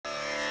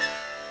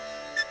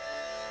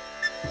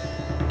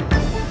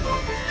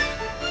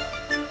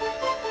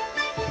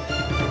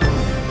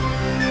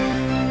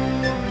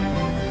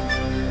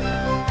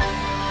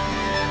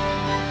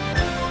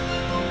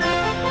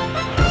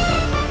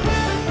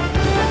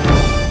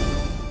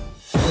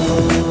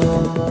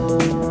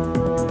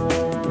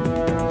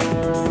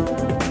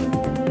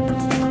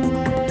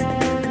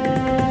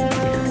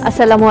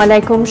আসসালামু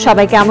আলাইকুম,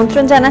 সবাইকে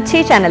আমন্ত্রণ জানাচ্ছি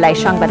চ্যানেল আই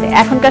সংবাদে।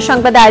 এখনকার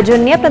সংবাদ আয়োজন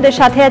নিয়ে আপনাদের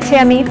সাথে আছি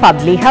আমি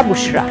ফাবলিহা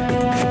বুশরা।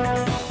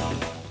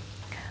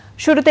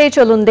 শুরুতেই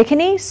চলুন দেখে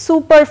নিই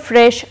সুপার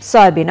ফ্রেশ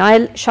সয়াবিন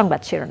অয়েল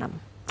সংবাদ শিরোনাম।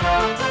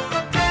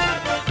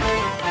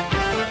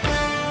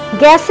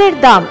 গ্যাসের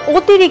দাম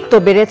অতিরিক্ত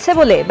বেড়েছে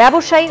বলে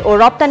ব্যবসায়ী ও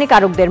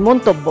রপ্তানিকারকদের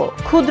মন্তব্য।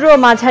 ক্ষুদ্র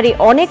মাঝারি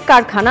অনেক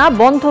কারখানা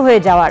বন্ধ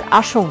হয়ে যাওয়ার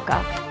আশঙ্কা।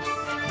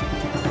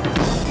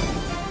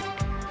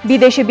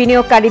 বিদেশি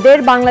বিনিয়োগকারীদের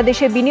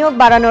বাংলাদেশে বিনিয়োগ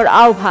বাড়ানোর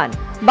আহ্বান।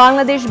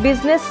 বাংলাদেশ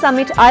বিজনেস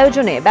সামিট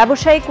আয়োজনে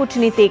ব্যবসায়ী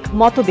কূটনীতিক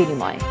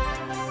মতবিনিময়।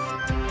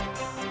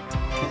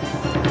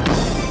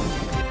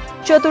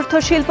 চতুর্থ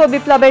শিল্প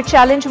বিপ্লবের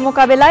চ্যালেঞ্জ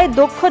মোকাবেলায়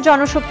দক্ষ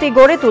জনশক্তি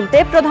গড়ে তুলতে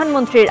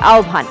প্রধানমন্ত্রীর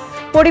আহ্বান।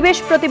 পরিবেশ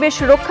প্রতিবেশ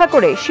রক্ষা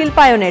করে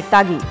শিল্পায়নের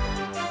তাগিদ।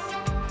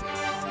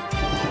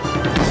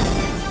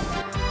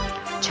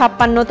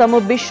 ৫৬তম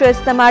বিশ্ব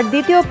ইজতেমার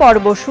দ্বিতীয়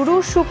পর্ব শুরু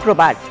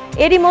শুক্রবার।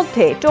 এরই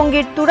মধ্যে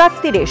টঙ্গীর তুরাগ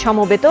তীরে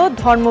সমবেত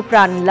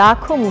ধর্মপ্রাণ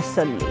লাখো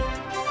মুসল্লি।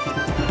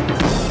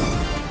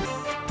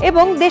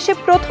 এবং দেশে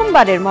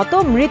প্রথমবারের মতো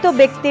মৃত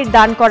ব্যক্তির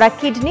দান করা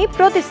কিডনি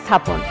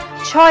প্রতিস্থাপন।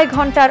 ৬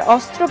 ঘন্টার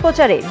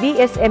অস্ত্রোপচারে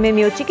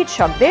বিএসএমএমইউ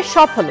চিকিৎসকদের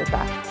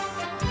সফলতা।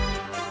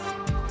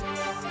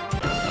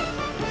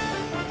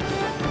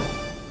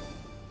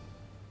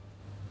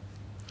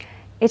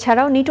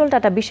 এছাড়াও নিটোল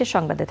টাটা বিশেষ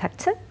সংবাদে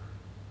থাকছে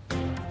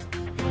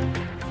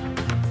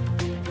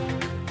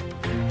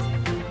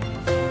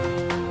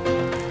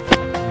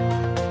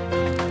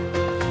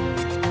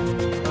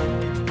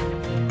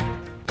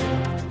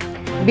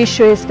বিশ্ব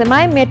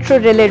ইজতেমায় মেট্রো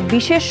রেলের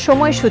বিশেষ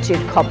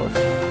সময়সূচির খবর।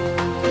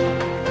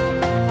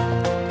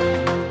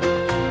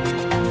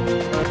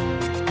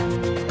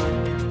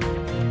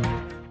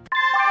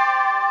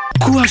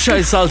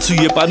 কুয়াশায় সাল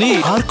ছুঁয়ে পানি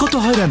আর কত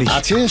হয়রানি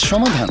আছে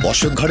সমাধান।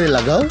 বসত ঘরে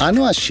লাগাও,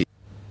 আনো আসি।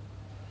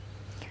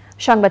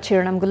 সংবাদ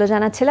শিরোনামগুলো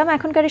জানাচ্ছিলাম।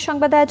 এখনকার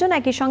সংবাদ আয়োজন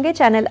একই সঙ্গে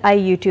চ্যানেল আই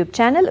ইউটিউব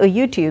চ্যানেল ও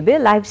ইউটিউবে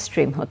লাইভ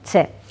স্ট্রিম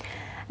হচ্ছে।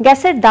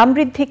 গ্যাসের দাম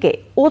বৃদ্ধিকে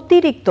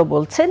অতিরিক্ত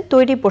বলছেন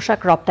তৈরি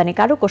পোশাক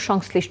রপ্তানিকারক ও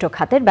সংশ্লিষ্ট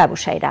খাতের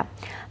ব্যবসায়ীরা।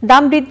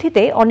 দাম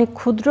বৃদ্ধিতে অনেক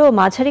ক্ষুদ্র ও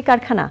মাঝারি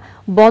কারখানা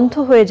বন্ধ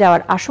হয়ে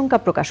যাওয়ার আশঙ্কা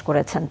প্রকাশ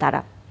করেছেন তারা।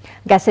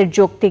 গ্যাসের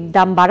যৌক্তিক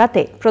দাম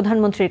বাড়াতে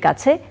প্রধানমন্ত্রীর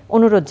কাছে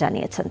অনুরোধ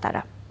জানিয়েছেন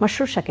তারা।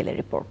 মাসরুর শাকিলের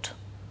রিপোর্ট।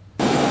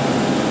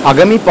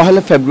 আগামী ১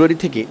 ফেব্রুয়ারি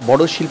থেকে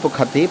বড় শিল্প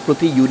খাতে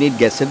প্রতি ইউনিট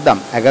গ্যাসের দাম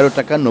 ১১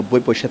 টাকা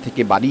 ৯০ পয়সা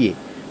থেকে বাড়িয়ে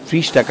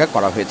 ৩০ টাকা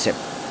করা হয়েছে।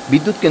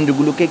 বিদ্যুৎ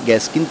কেন্দ্রগুলোকে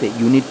গ্যাস কিনতে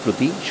ইউনিট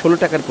প্রতি ১৬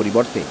 টাকার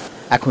পরিবর্তে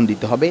এখন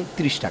দিতে হবে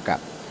 ৩০ টাকা।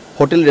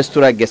 হোটেল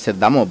রেস্তোরাঁয় গ্যাসের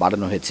দামও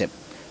বাড়ানো হয়েছে।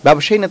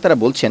 ব্যবসায়ী নেতারা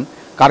বলছেন,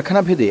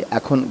 কারখানা ভেদে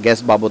এখন গ্যাস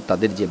বাবদ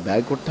তাদের যে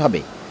ব্যয় করতে হবে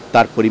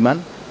তার পরিমাণ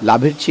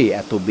লাভের চেয়ে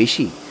এত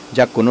বেশি,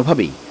 যা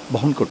কোনোভাবেই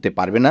বহন করতে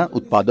পারবে না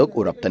উৎপাদক ও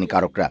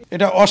রপ্তানিকারকরা।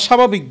 এটা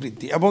অস্বাভাবিক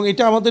বৃদ্ধি এবং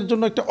এটা আমাদের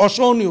জন্য একটা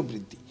অসহনীয়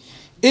বৃদ্ধি।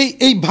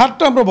 এই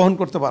ভারটা আমরা বহন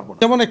করতে পারবো না।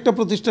 যেমন একটা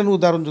প্রতিষ্ঠানের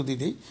উদাহরণ যদি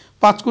দিই,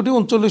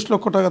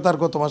 ৫,৩৯,০০,০০০ টাকা তার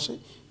গত মাসে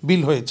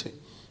বিল হয়েছে,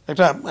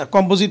 একটা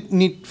কম্পোজিট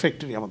নিট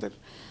ফ্যাক্টরি আমাদের।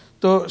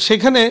 তো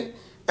সেখানে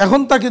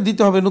এখন তাকে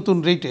দিতে হবে নতুন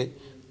রেটে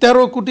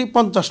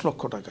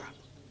 ১৩,৫০,০০,০০০ টাকা।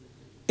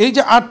 এই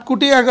যে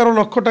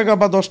 ৮,১১,০০,০০০ টাকা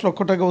বা ১০ লক্ষ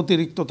টাকা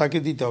অতিরিক্ত তাকে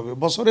দিতে হবে,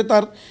 বছরে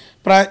তার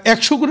প্রায়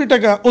 ১০০ কোটি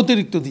টাকা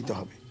অতিরিক্ত দিতে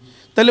হবে।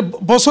 তাহলে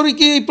বছরে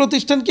কি এই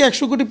প্রতিষ্ঠান কি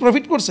 ১০০ কোটি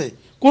প্রফিট করছে?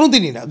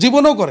 কোনোদিনই না,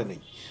 জীবনেও করেনি।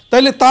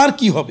 তাহলে তার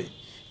কি হবে?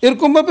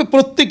 এরকমভাবে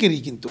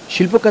প্রত্যেকেরই। কিন্তু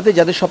শিল্প খাতে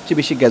যাদের সবচেয়ে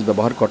বেশি গ্যাস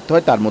ব্যবহার করতে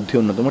হয় তার মধ্যে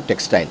অন্যতম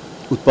টেক্সটাইল।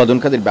 উৎপাদন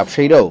খাতের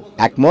ব্যবসায়ীরাও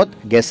একমত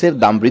গ্যাসের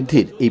দাম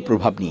বৃদ্ধির এই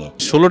প্রভাব নিয়ে।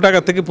 ১৬ টাকা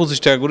থেকে ২৫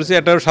 টাকা করেছি,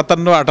 এটাও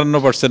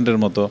 ৫৭-৫৮%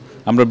 মতো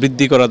আমরা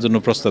বৃদ্ধি করার জন্য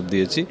প্রস্তাব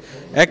দিয়েছি।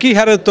 একই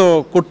হারে তো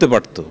করতে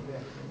পারত।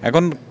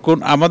 এখন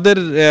আমাদের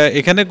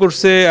এখানে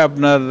করছে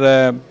আপনার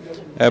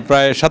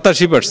প্রায়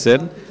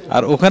 ৮৭%,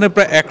 আর ওখানে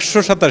প্রায়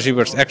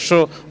 ১৮৭%,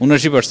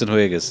 ১৭৯%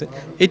 হয়ে গেছে।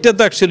 এটা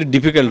তো অ্যাকচুয়ালি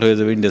ডিফিকাল্ট হয়ে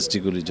যাবে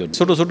ইন্ডাস্ট্রিগুলির জন্য।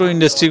 ছোটো ছোটো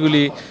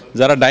ইন্ডাস্ট্রিগুলি,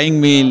 যারা ডাইং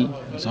মিল,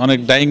 অনেক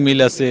ডাইং মিল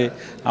আছে,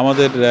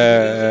 আমাদের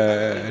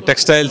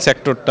টেক্সটাইল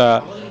সেক্টরটা,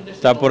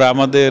 তারপরে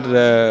আমাদের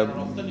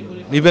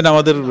ইভেন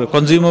আমাদের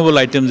কনজিউমেবল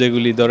আইটেম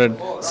যেগুলি ধরেন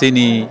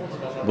চিনি,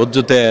 ভোজ্য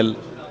তেল,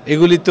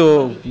 এগুলি তো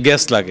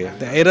গ্যাস লাগে।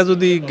 এরা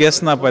যদি গ্যাস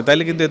না পায়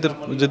তাহলে কিন্তু এদের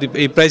যদি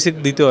এই প্রাইসে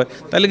দিতে হয়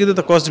তাহলে কিন্তু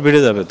তো কস্ট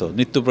বেড়ে যাবে, তো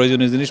নিত্য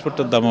প্রয়োজনীয়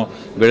জিনিসপত্রের দামও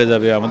বেড়ে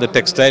যাবে, আমাদের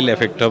টেক্সটাইল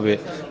এফেক্ট হবে।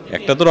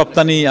 একটা তো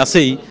রপ্তানি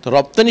আছেই। তো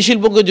রপ্তানি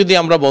শিল্পকে যদি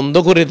আমরা বন্ধ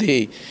করে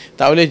দিই,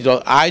 তাহলে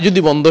আয় যদি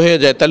বন্ধ হয়ে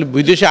যায়, তাহলে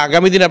বিদেশে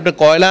আগামী দিনে আপনি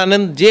কয়লা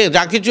আনেন, যে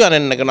যা কিছু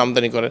আনেন না কেন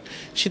আমদানি করেন,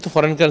 সে তো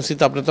ফরেন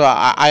কারেন্সিতে আপনি তো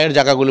আয়ের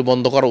জায়গাগুলি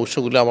বন্ধ করা,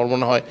 উৎসগুলি আমার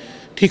মনে হয়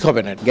ঠিক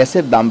হবে না।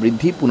 গ্যাসের দাম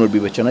বৃদ্ধি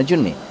পুনর্বিবেচনার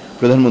জন্য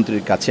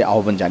প্রধানমন্ত্রীর কাছে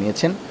আহ্বান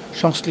জানিয়েছেন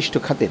সংশ্লিষ্ট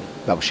খাতের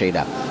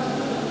ব্যবসায়ীরা।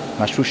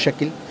 Masrur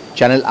Shakil,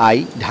 channel I,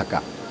 Dhaka.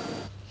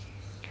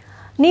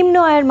 নিম্ন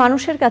আয়ের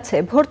মানুষের কাছে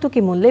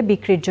ভর্তুকি মূল্যে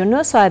বিক্রির জন্য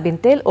সয়াবিন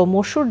তেল ও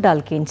মসুর ডাল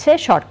কিনছে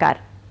সরকার।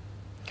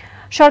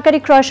 সরকারি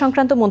ক্রয়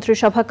সংক্রান্ত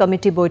মন্ত্রিসভা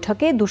কমিটি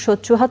বৈঠকে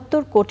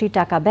 ২৭৪ কোটি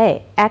টাকা ব্যয়ে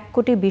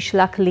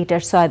 ১,২০,০০,০০০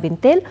 লিটার সয়াবিন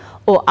তেল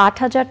ও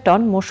 ৮,০০০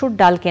 টন মসুর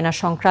ডাল কেনা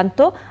সংক্রান্ত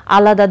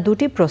আলাদা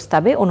দুটি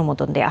প্রস্তাবে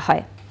অনুমোদন দেওয়া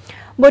হয়।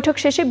 বৈঠক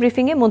শেষে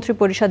ব্রিফিংয়ে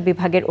মন্ত্রিপরিষদ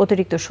বিভাগের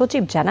অতিরিক্ত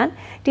সচিব জানান,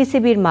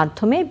 টিসিবির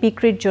মাধ্যমে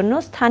বিক্রির জন্য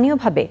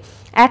স্থানীয়ভাবে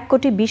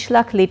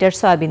 1,20,00,000 লিটার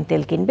সয়াবিন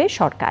তেল কিনবে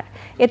সরকার।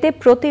 এতে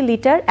প্রতি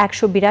লিটার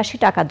 182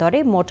 টাকা দরে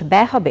মোট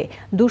ব্যয় হবে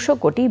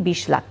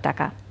 220,20,00,000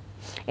 টাকা।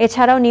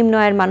 এছাড়াও নিম্ন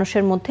আয়ের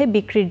মানুষের মধ্যে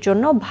বিক্রির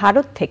জন্য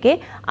ভারত থেকে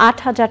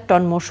 8,000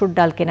 টন মসুর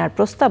ডাল কেনার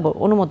প্রস্তাবও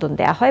অনুমোদন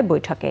দেওয়া হয়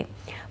বৈঠকে।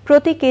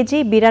 প্রতি কেজি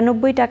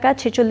 92 টাকা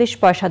 46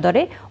 পয়সা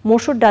দরে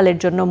মসুর ডালের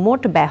জন্য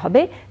মোট ব্যয়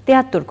হবে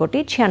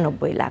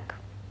 73,96,00,000।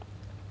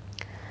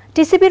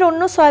 টিসিবির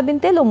অন্য সয়াবিন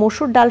তেল ও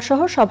মসুর ডাল সহ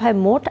সভায়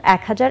মোট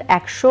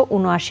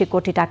 1,179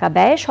 কোটি টাকা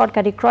ব্যয়ে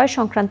সরকারি ক্রয়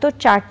সংক্রান্ত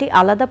 4টি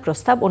আলাদা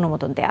প্রস্তাব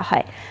অনুমোদন দেওয়া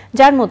হয়,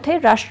 যার মধ্যে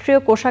রাষ্ট্রীয়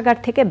কোষাগার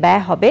থেকে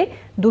ব্যয় হবে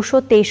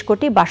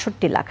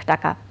 223,62,00,000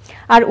 টাকা।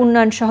 আর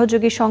উন্নয়ন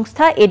সহযোগী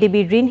সংস্থা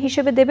এডিবি ঋণ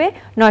হিসেবে দেবে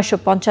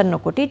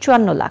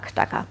 955,54,00,000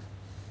 টাকা।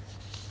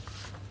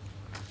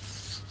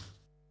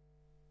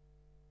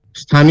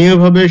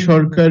 স্থানীয়ভাবে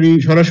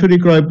সরাসরি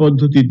ক্রয়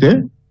পদ্ধতিতে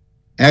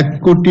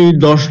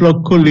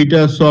 1,10,00,000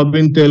 লিটার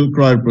সয়াবিন তেল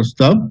ক্রয়ের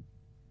প্রস্তাব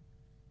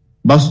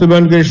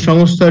বাস্তবায়নকারী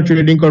সংস্থা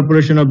ট্রেডিং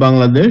কর্পোরেশন অব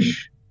বাংলাদেশ।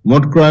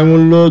 মোট ক্রয়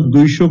মূল্য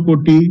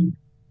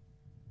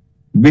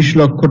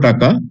 220,20,00,000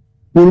 টাকা।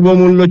 পূর্ব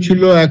মূল্য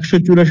ছিল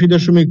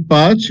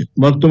 184.5,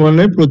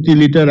 বর্তমানে প্রতি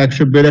লিটার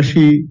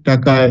 182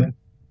 টাকায়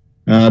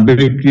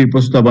বিক্রির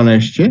প্রস্তাবনা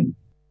এসছে।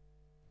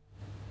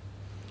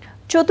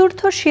 চতুর্থ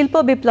শিল্প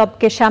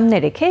বিপ্লবকে সামনে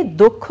রেখে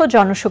দক্ষ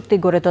জনশক্তি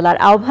গড়ে তোলার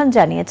আহ্বান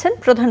জানিয়েছেন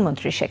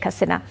প্রধানমন্ত্রী শেখ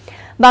হাসিনা।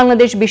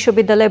 বাংলাদেশ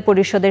বিশ্ববিদ্যালয়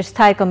পরিষদের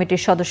স্থায়ী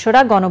কমিটির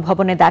সদস্যরা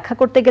গণভবনে দেখা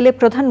করতে গেলে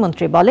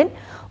প্রধানমন্ত্রী বলেন,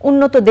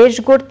 উন্নত দেশ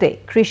গড়তে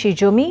কৃষি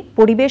জমি,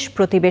 পরিবেশ,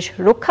 প্রতিবেশ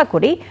রক্ষা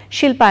করেই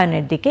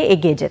শিল্পায়নের দিকে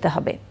এগিয়ে যেতে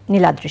হবে।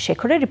 নীলাদ্রি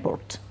শেখরের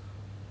রিপোর্ট।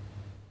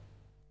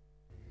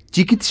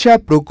 চিকিৎসা,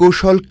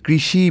 প্রকৌশল,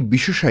 কৃষি,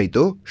 বিশেষায়িত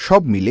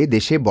সব মিলে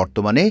দেশে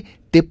বর্তমানে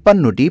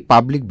 53টি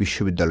পাবলিক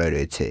বিশ্ববিদ্যালয়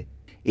রয়েছে।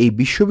 এই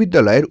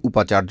বিশ্ববিদ্যালয়ের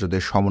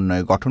উপাচার্যদের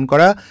সমন্বয়ে গঠন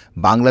করা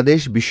বাংলাদেশ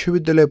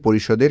বিশ্ববিদ্যালয়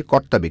পরিষদের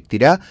কর্তা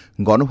ব্যক্তিরা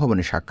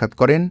গণভবনে সাক্ষাৎ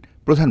করেন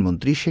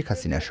প্রধানমন্ত্রী শেখ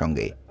হাসিনার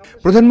সঙ্গে।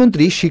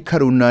 প্রধানমন্ত্রী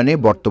শিক্ষার উন্নয়নে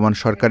বর্তমান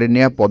সরকারের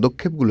নেয়া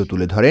পদক্ষেপগুলো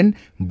তুলে ধরেন,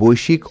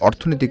 বৈশ্বিক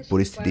অর্থনৈতিক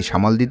পরিস্থিতি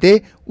সামাল দিতে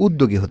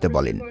উদ্যোগী হতে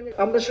বলেন।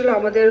 আমরা আসলে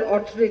আমাদের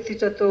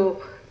অর্থনীতিটা তো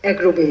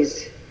অ্যাগ্রোবেস,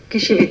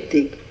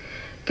 কৃষিভিত্তিক,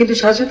 কিন্তু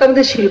সাথে সাথে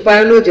আমাদের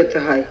শিল্পায়নেও যেতে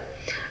হয়।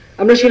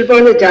 আমরা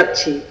শিল্পায়নে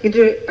যাচ্ছি, কিন্তু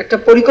একটা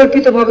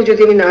পরিকল্পিতভাবে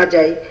যদি আমি না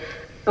যাই,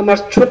 আমার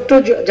ছোট্ট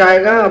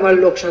জায়গা, আমার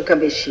লোক সংখ্যা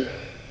বেশি,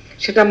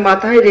 সেটা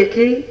মাথায়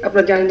রেখেই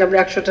আপনারা জানেন যে আমরা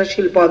 100টা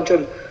শিল্প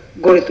অঞ্চল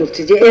গড়ে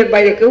তুলছি, যে এর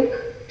বাইরে কেউ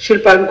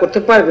শিল্পায়ন করতে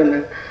পারবে না।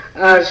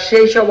 আর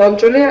সেই সব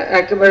অঞ্চলে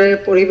একেবারে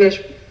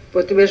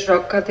প্রতিবেশ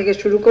রক্ষা থেকে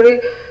শুরু করে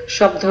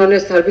সব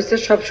ধরনের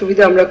সার্ভিসের সব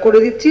সুবিধা আমরা করে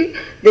দিচ্ছি।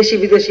 দেশি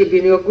বিদেশি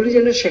বিনিয়োগগুলি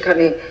যেন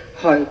সেখানে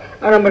হয়,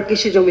 আর আমার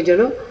কৃষি জমি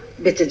যেন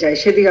বেঁচে যায়,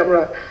 সেদিকে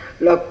আমরা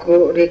লক্ষ্য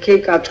রেখেই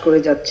কাজ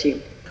করে যাচ্ছি।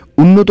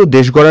 উন্নত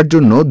দেশ গড়ার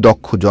জন্য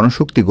দক্ষ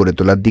জনশক্তি গড়ে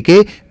তোলার দিকে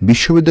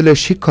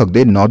বিশ্ববিদ্যালয়ের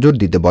শিক্ষকদের নজর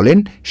দিতে বলেন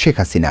শেখ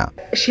হাসিনা।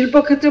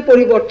 শিল্পক্ষেত্রে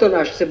পরিবর্তন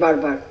আসছে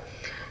বারবার,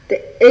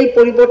 এই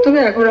পরিবর্তনে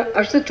এখন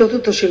আসছে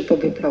চতুর্থ শিল্প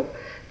বিপ্লব।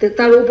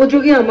 তার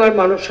উপযোগী আমার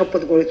মানব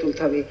সম্পদ গড়ে তুলতে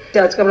হবে।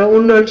 আজকে আমরা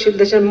উন্নয়নশীল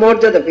দেশের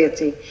মর্যাদা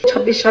পেয়েছি।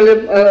 26 সালের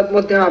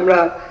মধ্যে আমরা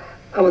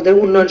আমাদের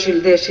উন্নয়নশীল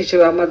দেশ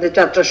হিসেবে আমাদের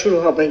যাত্রা শুরু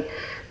হবে।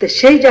 তো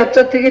সেই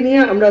যাত্রা থেকে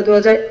নিয়ে আমরা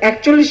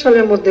 2041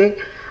 সালের মধ্যে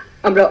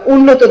আমরা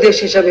উন্নত দেশ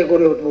হিসাবে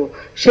গড়ে উঠব,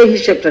 সেই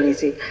হিসেবটা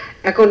নিয়েছি।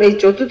 এখন এই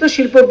চতুর্থ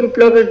শিল্প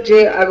বিপ্লবের যে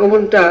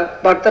আগমনটা,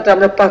 বার্তাটা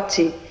আমরা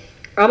পাচ্ছি,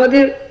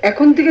 আমাদের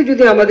এখন থেকে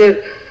যদি আমাদের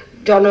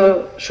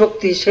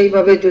জনশক্তি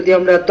সেইভাবে যদি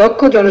আমরা দক্ষ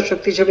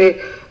জনশক্তি হিসেবে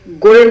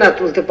গড়ে না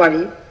তুলতে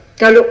পারি,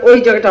 তাহলে ওই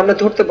জায়গাটা আমরা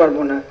ধরতে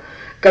পারবো না।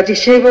 কাজে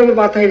সেইভাবে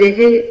মাথায়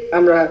রেখে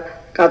আমরা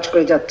কাজ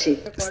করে যাচ্ছি।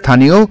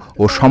 স্থানীয়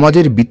ও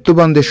সমাজের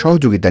বিত্তবানদের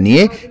সহযোগিতা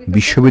নিয়ে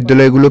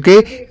বিশ্ববিদ্যালয়গুলোকে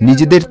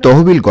নিজেদের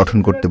তহবিল গঠন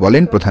করতে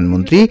বলেন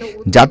প্রধানমন্ত্রী,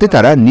 যাতে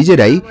তারা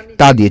নিজেরাই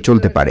তা দিয়ে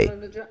চলতে পারে।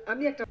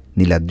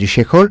 Niladri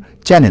Shekhar,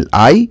 channel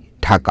I,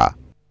 Dhaka.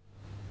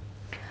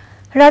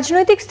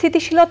 রাজনৈতিক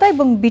স্থিতিশীলতা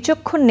এবং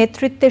বিচক্ষণ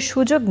নেতৃত্বের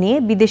সুযোগ নিয়ে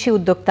বিদেশি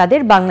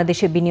উদ্যোক্তাদের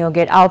বাংলাদেশে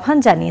বিনিয়োগের আহ্বান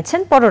জানিয়েছেন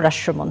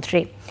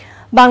পররাষ্ট্রমন্ত্রী।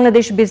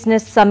 বাংলাদেশ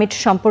বিজনেস সামিট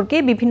সম্পর্কে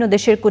বিভিন্ন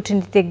দেশের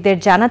কূটনীতিকদের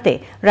জানাতে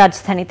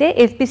রাজধানীতে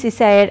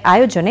এফবিসিসিআই-এর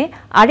আয়োজনে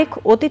আরেক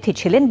অতিথি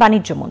ছিলেন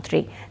বাণিজ্যমন্ত্রী।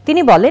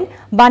 তিনি বলেন,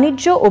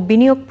 বাণিজ্য ও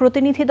বিনিয়োগ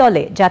প্রতিনিধি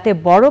দলে যাতে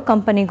বড়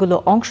কোম্পানিগুলো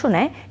অংশ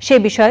নেয় সে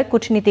বিষয়ে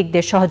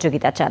কূটনীতিকদের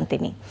সহযোগিতা চান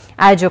তিনি।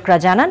 আয়োজকরা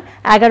জানান,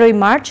 11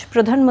 মার্চ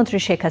প্রধানমন্ত্রী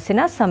শেখ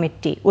হাসিনা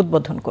সামিটটি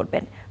উদ্বোধন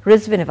করবেন।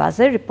 রিজভিন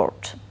ওয়াজের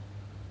রিপোর্ট।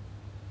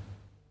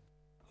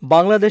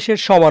 বাংলাদেশের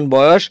সমান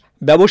বয়স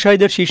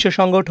ব্যবসায়ীদের শীর্ষ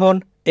সংগঠন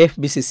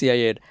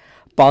এফবিসিসিআই-এর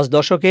 5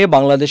 দশকে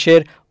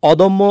বাংলাদেশের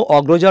অদম্য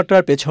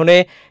অগ্রযাত্রার পেছনে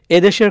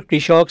এদেশের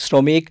কৃষক,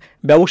 শ্রমিক,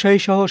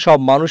 ব্যবসায়ীসহ সব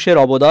মানুষের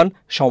অবদান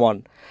সমান।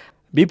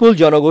 বিপুল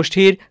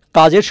জনগোষ্ঠীর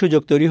কাজের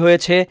সুযোগ তৈরি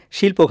হয়েছে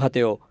শিল্প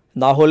খাতেও।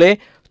 না হলে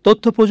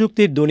তথ্য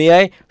প্রযুক্তির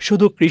দুনিয়ায়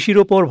শুধু কৃষির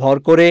ওপর ভর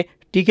করে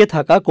টিকে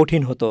থাকা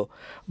কঠিন হতো।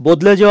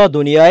 বদলে যাওয়া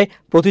দুনিয়ায়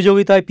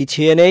প্রতিযোগিতায়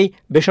পিছিয়ে নেই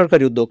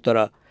বেসরকারি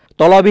উদ্যোক্তারা।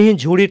 তলাবিহীন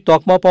ঝুড়ির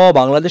তকমা পাওয়া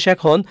বাংলাদেশ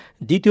এখন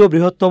দ্বিতীয়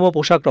বৃহত্তম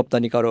পোশাক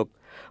রপ্তানিকারক।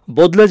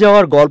 বদলে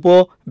যাওয়ার গল্প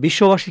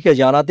বিশ্ববাসীকে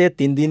জানাতে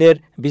 3 দিনের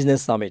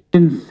business summit.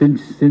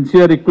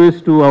 Sincere request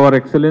to our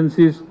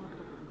excellencies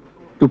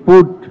to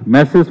put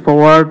message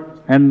forward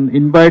and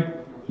invite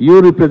your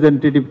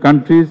representative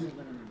countries,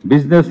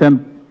 business and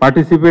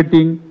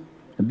participating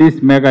this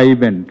mega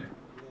event.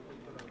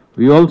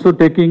 We also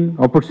taking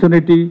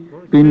opportunity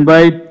to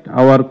invite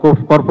our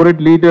corporate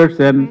leaders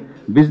and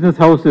business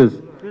houses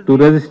to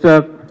register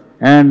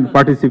and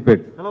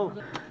participate.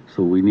 So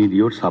we need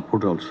your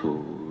support also,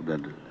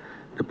 that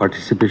the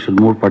participation,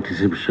 more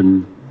participation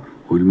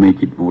will make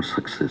it more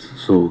success.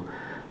 So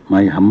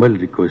my humble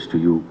request to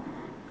you,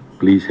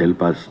 please help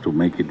us to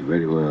make it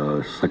very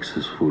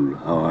successful.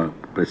 Our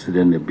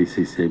President of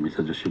BCCI,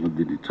 Mr.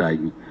 Joshimuddin, is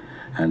trying,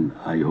 and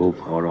I hope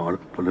our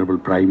Honorable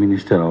Prime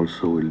Minister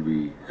also will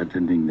be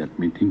attending that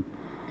meeting.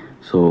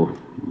 So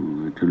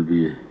it will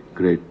be a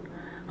great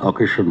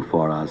occasion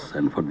for us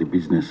and for the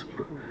business.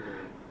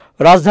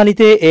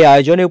 রাজধানীতে এই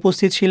আয়োজনে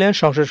উপস্থিত ছিলেন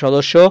সংসদ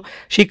সদস্য,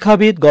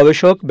 শিক্ষাবিদ,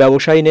 গবেষক,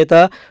 ব্যবসায়ী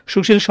নেতা,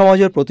 সুশীল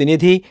সমাজের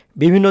প্রতিনিধি,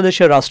 বিভিন্ন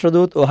দেশের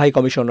রাষ্ট্রদূত ও high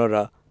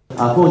কমিশনাররা।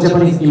 For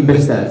Japanese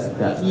investors,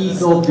 the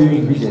ease of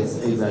doing business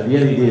is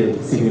really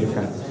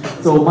significant.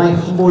 So my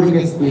humble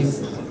request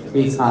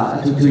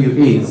to you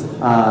is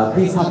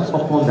please touch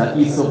upon the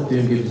ease of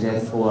doing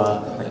business or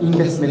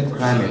investment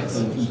climate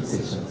in each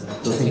section.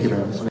 So thank you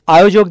very much.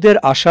 আয়োজকদের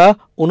আশা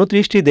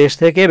 29টি দেশ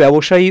থেকে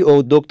ব্যবসায়ী ও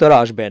উদ্যোক্তারা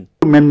আসবেন।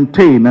 To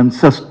maintain and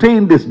sustain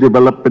this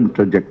development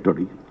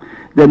trajectory,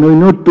 then we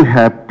need to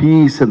have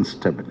peace and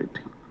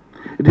stability.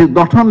 It is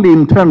not only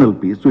internal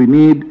peace, we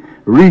need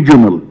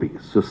regional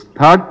peace. So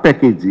third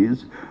package is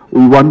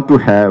we want to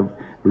have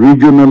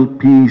regional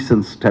peace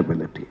and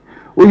stability.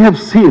 We have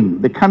seen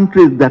the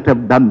countries that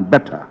have done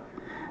better.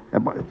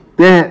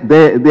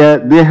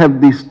 They have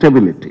the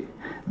stability.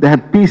 They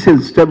have peace and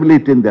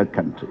stability in their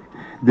country.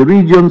 The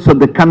regions of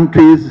the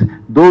countries,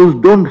 those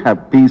don't have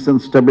peace and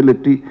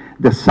stability,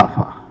 they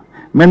suffer.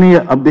 Many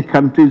of the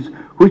countries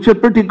which are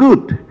pretty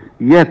good,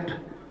 yet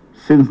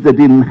since they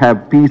didn't have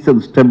peace and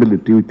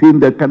stability within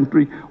their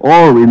country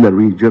or in the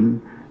region,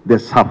 they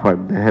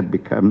suffered,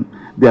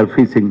 they are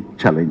facing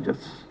challenges.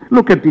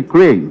 Look at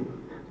Ukraine,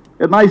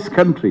 a nice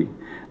country.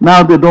 Now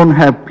they don't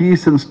have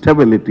peace and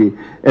stability.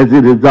 As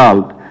a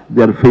result,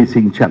 they are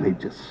facing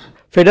challenges.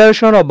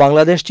 Federation of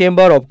Bangladesh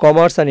chamber of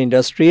commerce and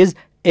industries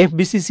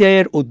FBCCI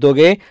এর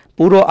উদ্যোগে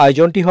পুরো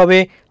আয়োজনটি হবে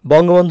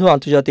বঙ্গবন্ধু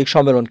আন্তর্জাতিক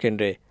সম্মেলন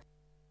কেন্দ্রে।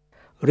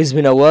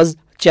 রিজভিন আওয়াজ,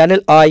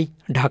 channel I,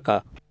 Dhaka.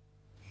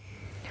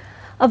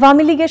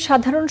 Awami লীগের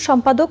সাধারণ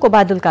সম্পাদক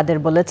ওবায়দুল কাদের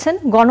বলেছেন,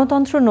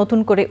 গণতন্ত্র নতুন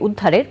করে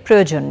উদ্ধারের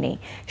প্রয়োজন নেই।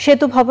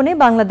 সেতু ভবনে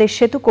বাংলাদেশ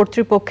সেতু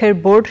কর্তৃপক্ষের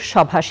বোর্ড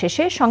সভা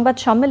শেষে সংবাদ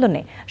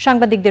সম্মেলনে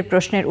সাংবাদিকদের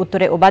প্রশ্নের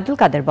উত্তরে ওবায়দুল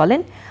কাদের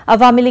বলেন,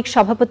 আওয়ামী লীগ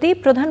সভাপতি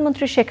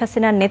প্রধানমন্ত্রী শেখ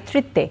হাসিনার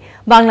নেতৃত্বে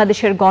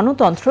বাংলাদেশের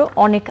গণতন্ত্র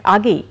অনেক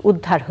আগেই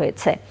উদ্ধার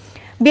হয়েছে।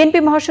 বিএনপি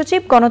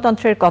মহাসচিব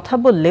গণতন্ত্রের কথা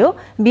বললেও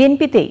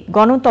বিএনপিতেই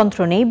গণতন্ত্র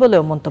নেই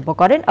বলেও মন্তব্য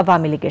করেন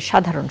আওয়ামী লীগের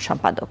সাধারণ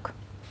সম্পাদক।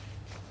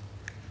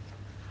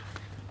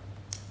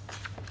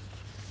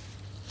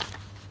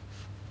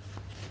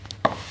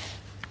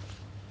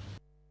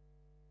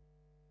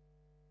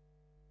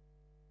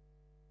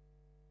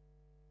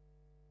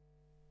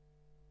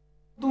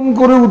 নতুন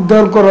করে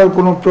উদ্ধার করার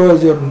কোনো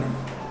প্রয়োজন নেই।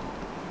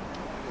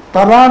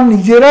 তারা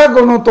নিজেরা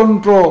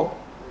গণতন্ত্র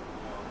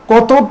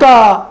কতটা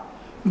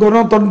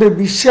গণতন্ত্রে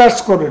বিশ্বাস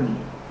করেন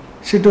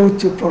সেটা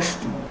হচ্ছে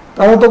প্রশ্ন।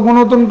 তারা তো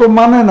গণতন্ত্র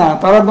মানে না,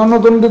 তারা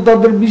গণতন্ত্রে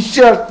তাদের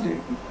বিশ্বাস নেই,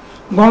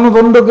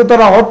 গণতন্ত্রকে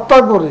তারা হত্যা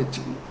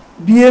করেছে।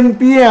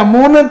 বিএনপি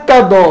এমন একটা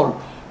দল,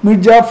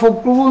 মির্জা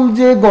ফখরুল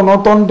যে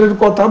গণতন্ত্রের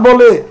কথা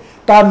বলে,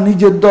 তার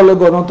নিজের দলে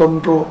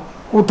গণতন্ত্র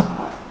কোথায়?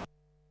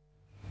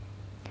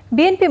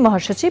 বিএনপি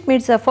মহাসচিব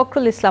মির্জা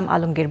ফখরুল ইসলাম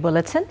আলমগীর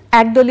বলেছেন,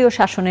 একদলীয়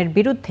শাসনের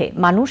বিরুদ্ধে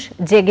মানুষ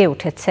জেগে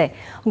উঠেছে।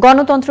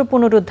 গণতন্ত্র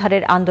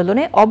পুনরুদ্ধারের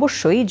আন্দোলনে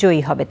অবশ্যই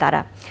জয়ী হবে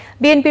তারা।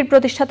 বিএনপির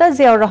প্রতিষ্ঠাতা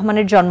জিয়াউর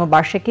রহমানের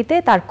জন্মবার্ষিকীতে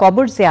তার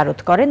কবর জিয়ারত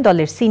করেন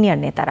দলের সিনিয়র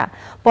নেতারা।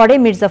 পরে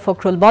মির্জা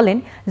ফখরুল বলেন,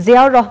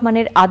 জিয়াউর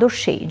রহমানের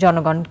আদর্শেই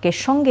জনগণকে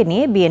সঙ্গে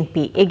নিয়ে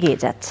বিএনপি এগিয়ে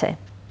যাচ্ছে।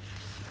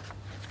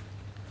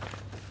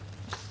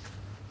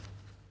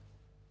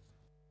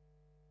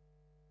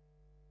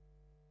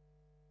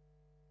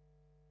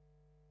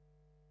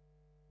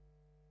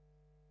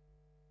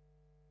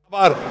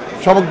 আবার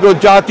সমগ্র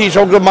জাতি,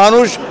 সমগ্র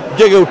মানুষ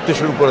জেগে উঠতে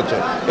শুরু করেছে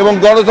এবং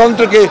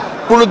গণতন্ত্রকে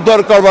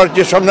পুনরুদ্ধার করবার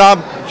যে সংগ্রাম,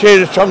 সেই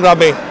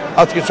সংগ্রামে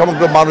আজকে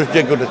সমগ্র মানুষ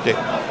জেগে উঠেছে।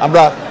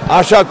 আমরা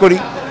আশা করি,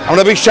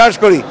 আমরা বিশ্বাস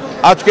করি,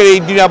 আজকের এই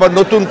দিনে আবার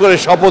নতুন করে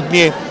শপথ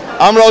নিয়ে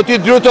আমরা অতি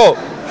দ্রুত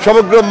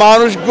সমগ্র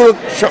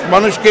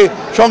মানুষকে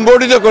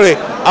সংগঠিত করে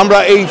আমরা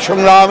এই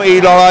সংগ্রাম, এই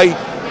লড়াই,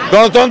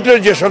 গণতন্ত্রের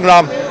যে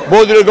সংগ্রাম,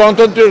 বহুদলীয়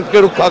গণতন্ত্রকে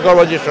রক্ষা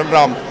করবার যে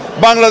সংগ্রাম,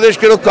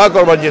 বাংলাদেশকে রক্ষা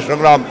করবার যে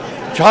সংগ্রাম,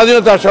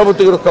 স্বাধীনতার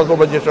সার্বভৌমত্বকে রক্ষা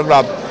করবার যে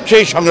সংগ্রাম,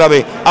 সেই সংগ্রামে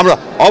আমরা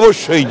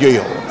অবশ্যই জয়ী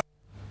হব।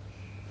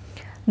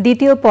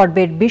 দ্বিতীয়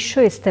পর্বের বিশ্ব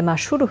ইজতেমা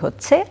শুরু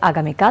হচ্ছে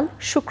আগামীকাল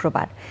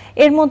শুক্রবার।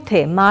 এর মধ্যে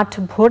মাঠ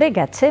ভরে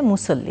গেছে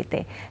মুসল্লিতে।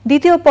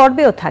 দ্বিতীয়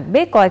পর্বেও থাকবে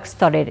কয়েক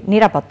স্তরের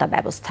নিরাপত্তা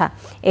ব্যবস্থা।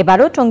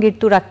 এবারও টঙ্গীর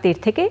তুরাগ তীর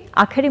থেকে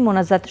আখেরি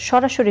মোনাজাত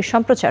সরাসরি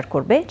সম্প্রচার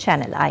করবে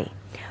চ্যানেল আই।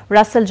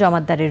 রাসেল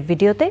জমাদ্দারের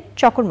ভিডিওতে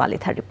চকর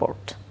মালিথার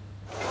রিপোর্ট।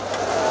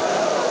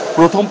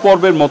 প্রথম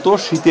পর্বের মতো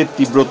শীতের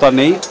তীব্রতা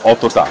নেই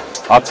অতটা,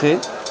 আছে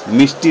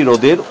মিষ্টি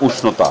রোদের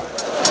উষ্ণতা।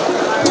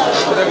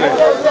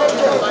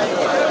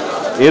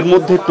 এর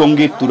মধ্যে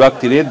টঙ্গীর তুরাগ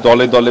তীরে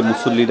দলে দলে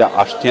মুসল্লিরা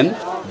আসছেন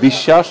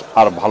বিশ্বাস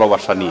আর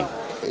ভালোবাসা নিয়ে।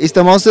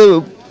 ইজতেমা হচ্ছে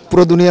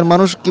পুরো দুনিয়ার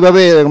মানুষ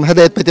কিভাবে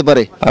হেদায়েত পেতে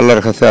পারে,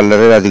 আল্লাহর কাছে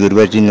আল্লাহর রাজি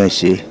করবার জন্য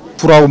আসছি।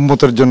 পুরো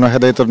উম্মতের জন্য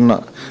হেদায়েতের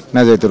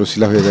নাজায়েতের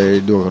উসিলা হয়ে যায়,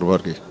 এই দোয়া করবো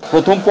আর কি।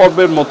 প্রথম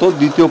পর্বের মতো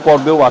দ্বিতীয়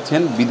পর্বেও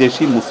আছেন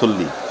বিদেশি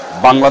মুসল্লি।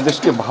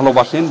 বাংলাদেশকে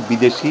ভালোবাসেন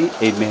বিদেশি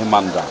এই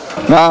মেহমানরা।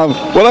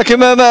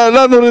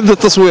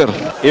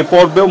 এ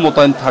পর্বেও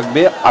মোতায়েন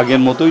থাকবে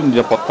আগের মতোই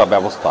নিরাপত্তা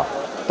ব্যবস্থা।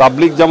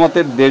 তাবলিগ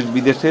জামাতের দেশ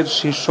বিদেশের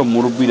শীর্ষ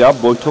মুরব্বীরা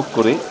বৈঠক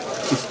করে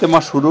ইজতেমা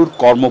শুরুর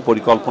কর্ম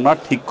পরিকল্পনা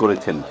ঠিক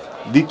করেছেন।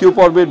 দ্বিতীয়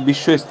পর্বের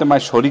বিশ্ব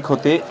ইজতেমায় শরিক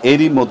হতে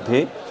এরই মধ্যে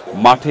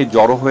মাঠে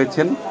জড়ো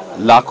হয়েছেন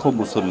লাখো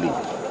মুসল্লি।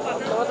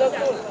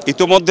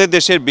 ইতোমধ্যে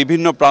দেশের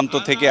বিভিন্ন প্রান্ত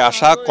থেকে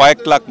আসা কয়েক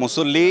লাখ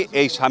মুসল্লি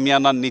এই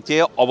শামিয়ানার নিচে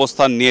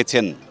অবস্থান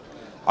নিয়েছেন।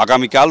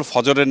 আগামীকাল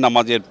ফজরের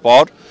নামাজের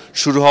পর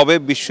শুরু হবে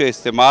বিশ্ব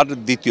ইজতেমার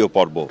দ্বিতীয়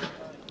পর্ব।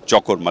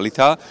 চকর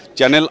মালিথা,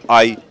 চ্যানেল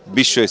আই,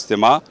 বিশ্ব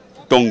ইজতেমা,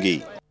 টঙ্গী।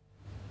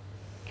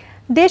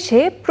 দেশে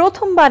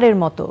প্রথমবারের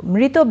মতো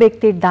মৃত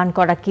ব্যক্তির দান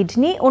করা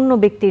কিডনি অন্য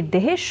ব্যক্তির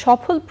দেহে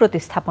সফল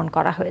প্রতিস্থাপন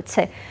করা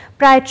হয়েছে।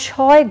 প্রায়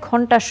 6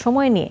 ঘন্টা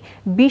সময় নিয়ে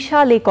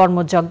বিশাল এই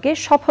কর্মযজ্ঞে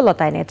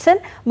সফলতা এনেছেন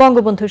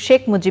বঙ্গবন্ধু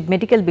শেখ মুজিব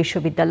মেডিকেল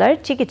বিশ্ববিদ্যালয়ের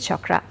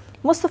চিকিৎসকরা।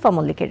 মোস্তফা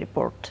মল্লিকের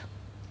রিপোর্ট।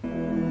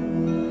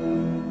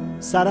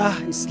 সারাহ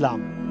ইসলাম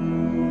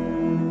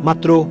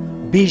মাত্র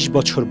 20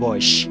 বছর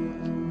বয়স।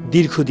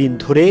 দীর্ঘদিন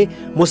ধরে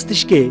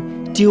মস্তিষ্কে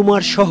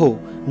টিউমার সহ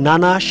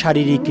নানা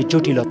শারীরিক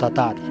জটিলতা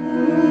তার।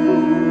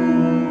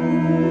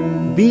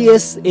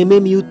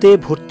 বিএসএমএমইউতে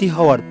ভর্তি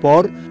হওয়ার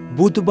পর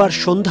বুধবার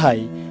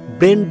সন্ধ্যায়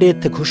ব্রেন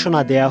ডেথ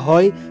ঘোষণা দেয়া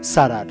হয়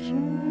সারার।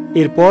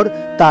 এরপর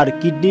তার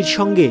কিডনির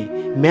সঙ্গে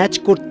ম্যাচ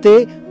করতে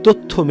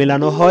তথ্য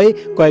মেলানো হয়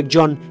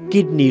কয়েকজন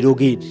কিডনি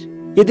রোগীর।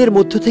 এদের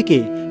মধ্য থেকে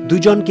 2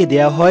 জনকে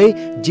দেয়া হয়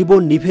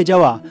জীবন নিভে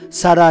যাওয়া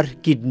সারার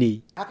কিডনি।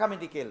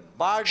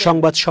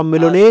 সংবাদ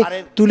সম্মেলনে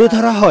তুলে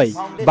ধরা হয়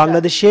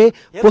বাংলাদেশে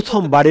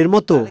প্রথমবারের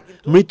মতো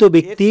মৃত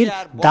ব্যক্তির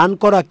দান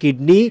করা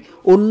কিডনি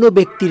অন্য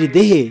ব্যক্তির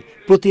দেহে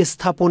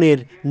প্রতিস্থাপনের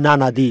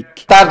নানা দিক।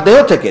 তার দেহ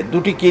থেকে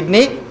 2টি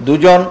কিডনি 2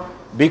 জন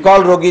বিকল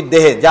রোগীর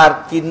দেহে, যার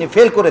কিডনি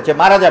ফেল করেছে,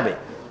 মারা যাবে,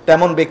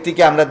 তেমন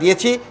ব্যক্তিকে আমরা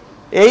দিয়েছি।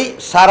 এই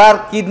সারার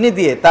কিডনি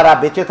দিয়ে তারা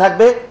বেঁচে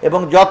থাকবে এবং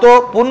যত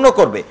পুণ্য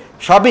করবে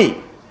সবই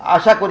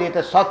আশা করি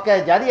এটা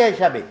সদকায়ে জারিয়া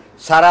হিসাবে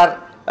সারার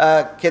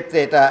ক্ষেত্রে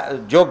এটা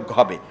যোগ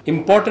হবে।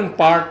 ইম্পর্টেন্ট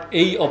পার্ট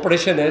এই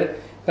অপারেশনের,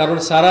 কারণ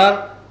সারার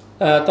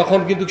তখন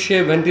কিন্তু সে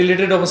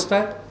ভেন্টিলেটেড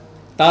অবস্থায়,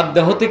 তার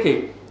দেহ থেকে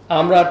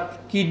আমরা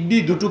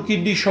দুটো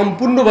কিডনি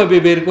সম্পূর্ণভাবে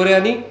বের করে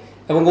আনি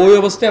এবং ওই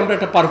অবস্থায় আমরা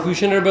একটা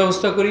পারফিউশনের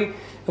ব্যবস্থা করি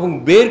এবং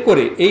বের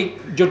করে এই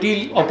জটিল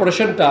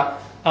অপারেশনটা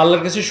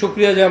আল্লাহর কাছে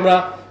শুকরিয়া যে আমরা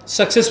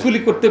সাকসেসফুলি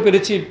করতে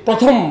পেরেছি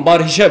প্রথমবার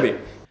হিসাবে।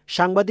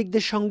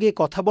 সাংবাদিকদের সঙ্গে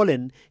কথা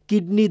বলেন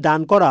কিডনি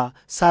দান করা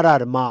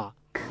সারার মা।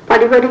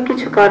 পারিবারিক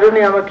কিছু কারণে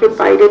আমাকে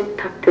বাইরে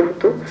থাকতে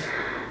হতো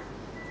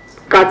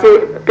কাজে,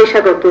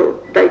 পেশাগত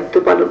দায়িত্ব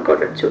পালন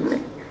করার জন্য।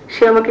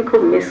 সে আমাকে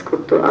খুব মিস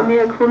করতো। আমি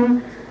এখন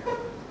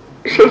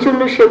সেই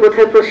জন্য সে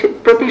বোধহয়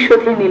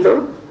প্রতিশোধই নিল।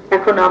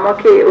 এখন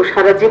আমাকে ও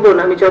সারা জীবন,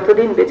 আমি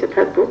যতদিন বেঁচে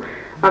থাকবো,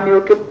 আমি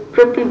ওকে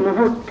প্রতি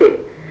মুহূর্তে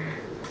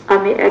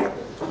আমি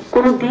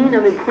কোনোদিন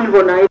আমি ভুলবো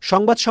না।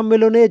 সংবাদ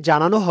সম্মেলনে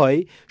জানানো হয়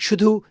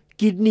শুধু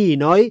কিডনি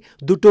নয়,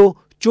 2টো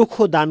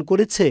চোখও দান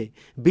করেছে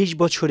 20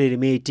 বছরের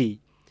মেয়েটি।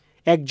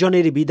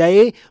 একজনের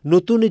বিদায়ে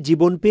নতুন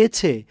জীবন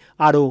পেয়েছে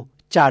আরও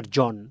 4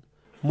 জন।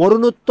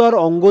 মরণোত্তর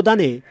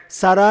অঙ্গদানে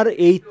সারার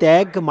এই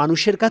ত্যাগ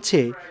মানুষের কাছে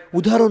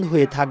উদাহরণ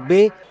হয়ে থাকবে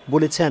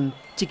বলেছেন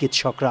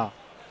চিকিৎসকরা।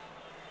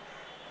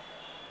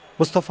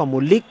 Mostafa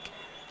Mallick,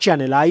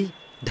 channel I,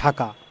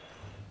 Dhaka.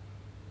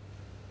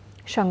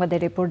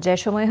 সংবাদের এই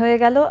পর্যায়ে সময় হয়ে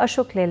গেল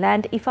Ashok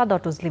Leyland Ifad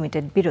autos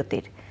limited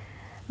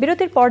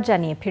বিরতির পর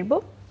জানিয়ে ফিরব।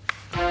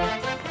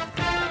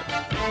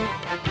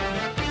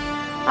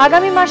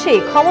 আগামী মাসেই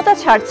ক্ষমতা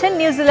ছাড়ছেন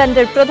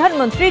নিউজিল্যান্ডের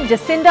প্রধানমন্ত্রী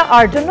জেসিন্ডা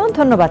আর্ডেন।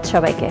 ধন্যবাদ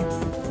সবাইকে।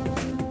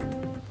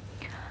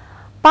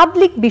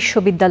 পাবলিক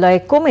বিশ্ববিদ্যালয়ে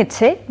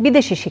কমেছে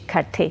বিদেশি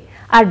শিক্ষার্থী,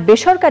 আর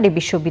বেসরকারি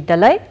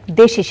বিশ্ববিদ্যালয়ে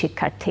দেশি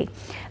শিক্ষার্থী।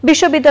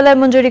 বিশ্ববিদ্যালয়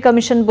মঞ্জুরি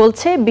কমিশন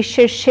বলছে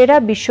বিশ্বের সেরা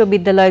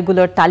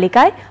বিশ্ববিদ্যালয়গুলোর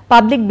তালিকায়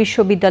পাবলিক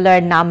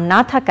বিশ্ববিদ্যালয়ের নাম না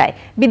থাকায়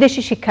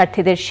বিদেশি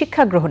শিক্ষার্থীদের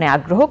শিক্ষা গ্রহণে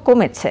আগ্রহ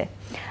কমেছে।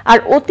 আর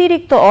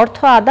অতিরিক্ত অর্থ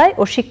আদায়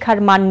ও শিক্ষার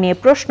মান নিয়ে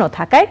প্রশ্ন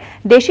থাকায়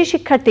দেশি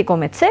শিক্ষার্থী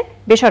কমেছে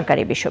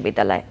বেসরকারি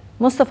বিশ্ববিদ্যালয়।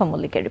 মোস্তফা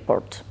মল্লিকের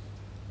রিপোর্ট।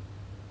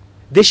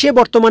 দেশে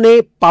বর্তমানে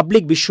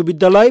পাবলিক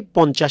বিশ্ববিদ্যালয়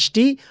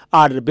 50টি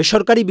আর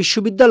বেসরকারি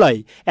বিশ্ববিদ্যালয়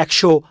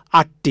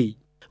 108টি।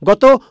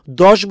 গত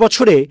 10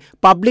 বছরে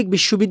পাবলিক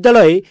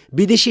বিশ্ববিদ্যালয়ে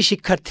বিদেশি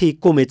শিক্ষার্থী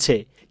কমেছে,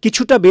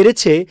 কিছুটা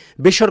বেড়েছে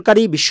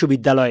বেসরকারি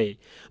বিশ্ববিদ্যালয়ে।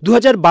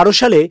 2012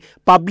 সালে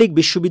পাবলিক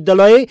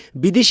বিশ্ববিদ্যালয়ে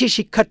বিদেশি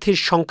শিক্ষার্থীর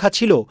সংখ্যা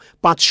ছিল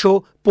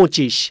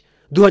 525,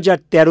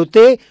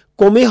 2013-তে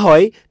কমে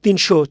হয়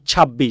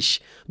 326।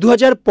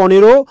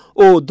 2015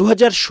 ও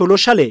 2016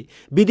 সালে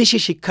বিদেশি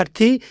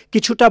শিক্ষার্থী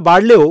কিছুটা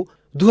বাড়লেও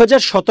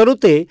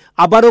 2017-তে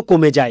আবারও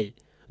কমে যায়।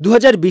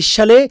 2020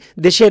 সালে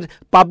দেশের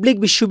পাবলিক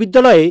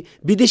বিশ্ববিদ্যালয়ে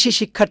বিদেশি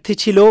শিক্ষার্থী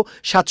ছিল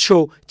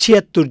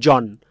 776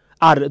 জন,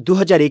 আর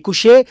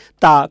 2021-এ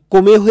তা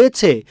কমে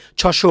হয়েছে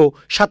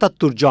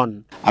 677 জন।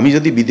 আমি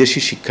যদি বিদেশি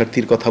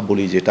শিক্ষার্থীর কথা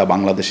বলি যেটা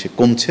বাংলাদেশে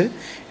কমছে,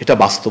 এটা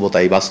বাস্তবতা।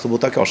 এই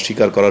বাস্তবতাকে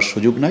অস্বীকার করার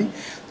সুযোগ নাই।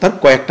 তার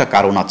কয়েকটা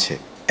কারণ আছে।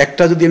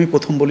 একটা যদি আমি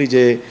প্রথম বলি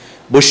যে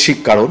বৈশ্বিক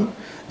কারণ,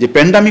 যে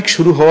প্যান্ডামিক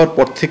শুরু হওয়ার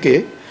পর থেকে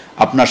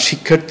আপনার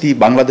শিক্ষার্থী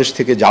বাংলাদেশ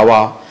থেকে যাওয়া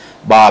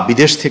বা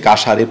বিদেশ থেকে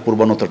আসার এর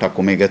প্রবণতাটা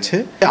কমে গেছে।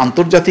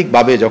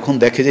 আন্তর্জাতিকভাবে যখন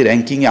দেখে যে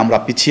র্যাঙ্কিংয়ে আমরা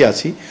পিছিয়ে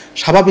আছি,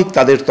 স্বাভাবিক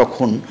তাদের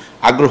তখন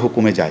আগ্রহ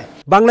কমে যায়।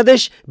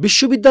 বাংলাদেশ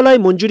বিশ্ববিদ্যালয়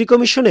মঞ্জুরি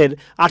কমিশনের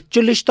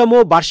 48তম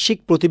বার্ষিক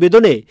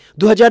প্রতিবেদনে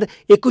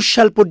 2021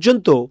 সাল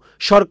পর্যন্ত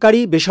সরকারি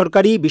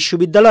বেসরকারি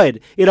বিশ্ববিদ্যালয়ের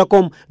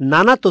এরকম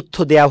নানা তথ্য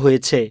দেয়া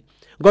হয়েছে।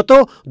 গত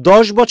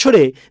 10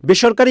 বছরে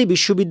বেসরকারি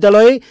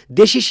বিশ্ববিদ্যালয়ে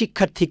দেশি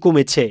শিক্ষার্থী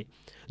কমেছে।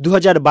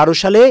 2012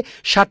 সালে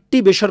 60টি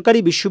বেসরকারি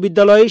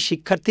বিশ্ববিদ্যালয়ে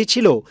শিক্ষার্থী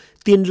ছিল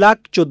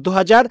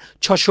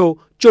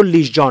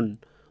 3,14,640 জন।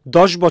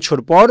 10 বছর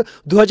পর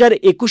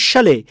 2021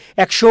 সালে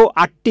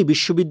 108টি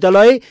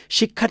বিশ্ববিদ্যালয়ে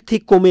শিক্ষার্থী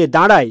কমে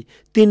দাঁড়ায়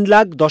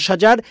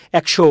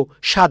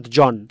 3,10,107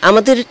 জন।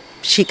 আমাদের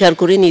স্বীকার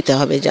করে নিতে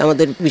হবে যে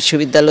আমাদের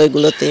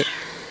বিশ্ববিদ্যালয়গুলোতে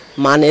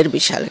মানের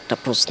বিশাল একটা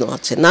প্রশ্ন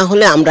আছে, না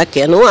হলে আমরা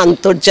কেন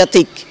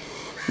আন্তর্জাতিক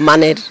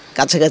মানের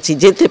কাছাকাছি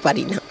যেতে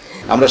পারি না।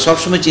 আমরা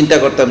সবসময় চিন্তা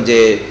করতাম যে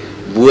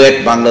বুয়েট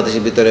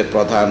বাংলাদেশের ভিতরে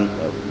প্রধান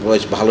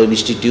ভালো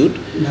ইনস্টিটিউট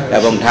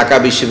এবং ঢাকা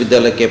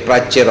বিশ্ববিদ্যালয়কে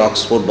প্রাচ্যের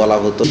অক্সফোর্ড বলা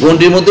হতো।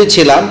 গণ্ডির মধ্যে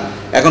ছিলাম।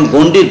 এখন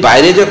গণ্ডির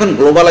বাইরে যখন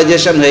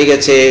গ্লোবালাইজেশন হয়ে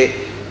গেছে,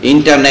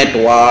 internet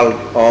world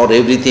or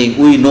everything,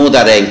 we know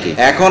the ranking.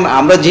 এখন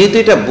আমরা যেহেতু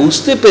এটা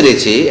বুঝতে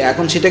পেরেছি,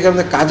 এখন সেটাকে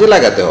আমাদের কাজে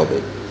লাগাতে হবে।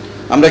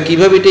 আমরা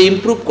কিভাবে এটা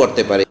ইমপ্রুভ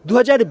করতে পারি।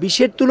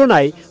 2020-এর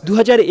তুলনায়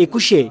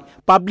 2021-এ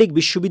পাবলিক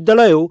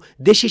বিশ্ববিদ্যালয়েও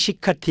দেশি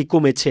শিক্ষার্থী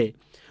কমেছে।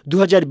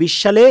 2020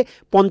 সালে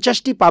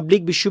 50টি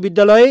পাবলিক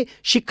বিশ্ববিদ্যালয়ে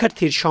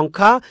শিক্ষার্থীর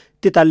সংখ্যা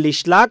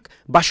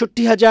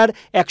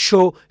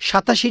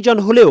 43,62,187 জন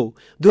হলেও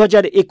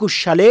 2021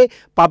 সালে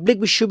পাবলিক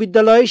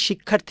বিশ্ববিদ্যালয়ে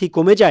শিক্ষার্থী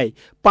কমে যায়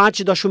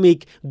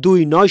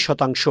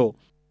 5.29%।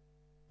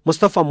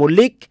 Mostafa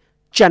Mallick,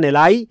 channel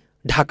I,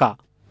 Dhaka.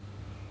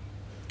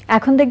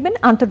 এখন দেখবেন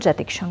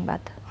আন্তর্জাতিক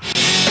সংবাদ।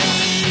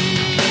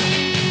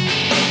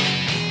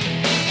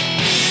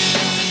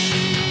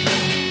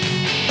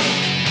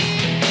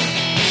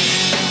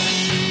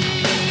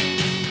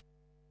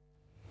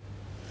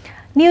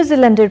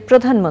 নিউজিল্যান্ডের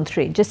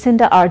প্রধানমন্ত্রী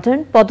জেসিন্ডা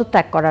আর্ডার্ন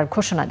পদত্যাগ করার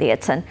ঘোষণা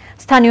দিয়েছেন।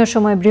 স্থানীয়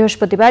সময়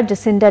বৃহস্পতিবার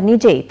জেসিন্ডা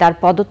নিজেই তার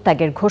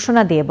পদত্যাগের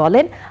ঘোষণা দিয়ে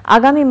বলেন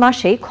আগামী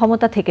মাসেই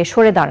ক্ষমতা থেকে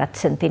সরে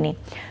দাঁড়াচ্ছেন তিনি।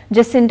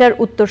 জেসিন্ডার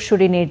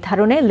উত্তরসূরি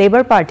নির্ধারণে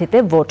লেবার পার্টিতে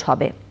ভোট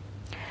হবে।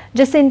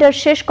 জেসিন্ডার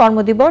শেষ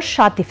কর্মদিবস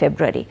 7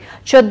 ফেব্রুয়ারি।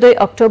 14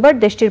 অক্টোবর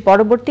দেশটির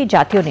পরবর্তী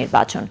জাতীয়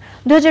নির্বাচন।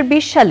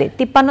 2020 সালে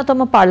 53তম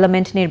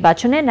পার্লামেন্ট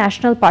নির্বাচনে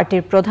ন্যাশনাল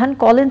পার্টির প্রধান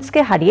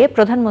কলিন্সকে হারিয়ে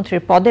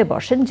প্রধানমন্ত্রীর পদে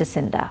বসেন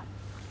জেসিন্ডা।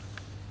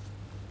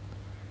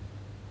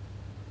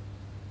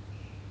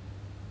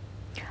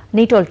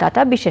 নিটোল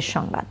টাটা বিশেষ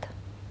সংবাদ।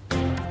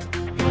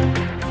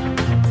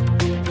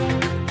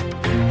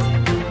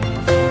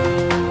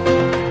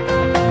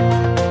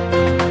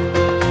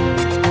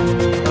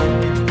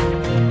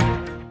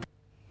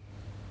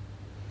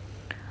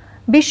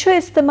 বিশ্ব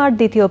ইজতেমার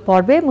দ্বিতীয়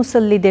পর্বে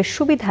মুসল্লিদের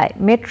সুবিধায়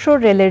মেট্রো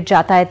রেলের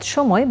যাতায়াত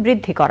সময়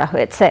বৃদ্ধি করা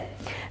হয়েছে।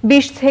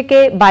 20 থেকে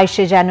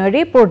 22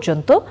 জানুয়ারি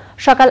পর্যন্ত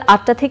সকাল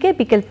 8টা থেকে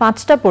বিকেল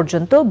 5টা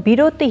পর্যন্ত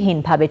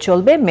বিরতিহীনভাবে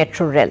চলবে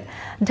metro rail.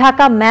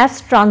 Dhaka mass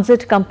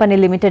transit company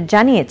limited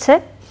জানিয়েছে,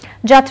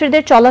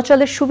 যাত্রীদের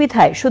চলাচলের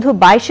সুবিধায় শুধু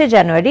 22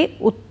 জানুয়ারি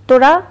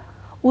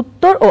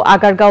উত্তর ও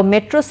আগারগাঁও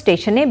মেট্রো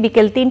স্টেশনে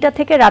বিকেল 3টা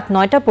থেকে রাত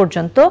 9টা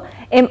পর্যন্ত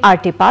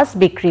এমআরটি পাস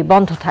বিক্রি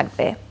বন্ধ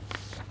থাকবে।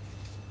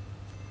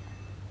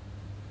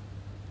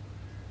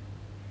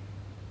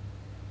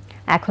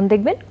 এখন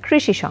দেখবেন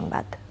কৃষি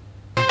সংবাদ।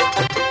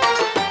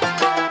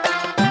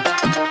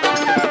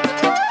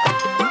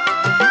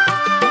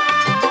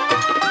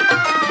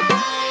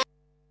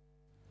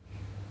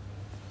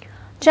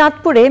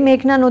 চাঁদপুরে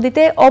মেঘনা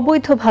নদীতে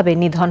অবৈধভাবে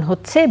নিধন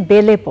হচ্ছে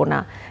বেলে পোনা।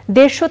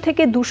 150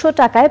 থেকে 200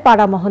 টাকায়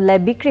পাড়া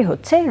মহল্লায় বিক্রি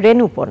হচ্ছে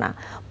রেণু পোনা।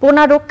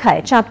 পোনা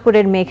রক্ষায়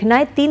চাঁদপুরের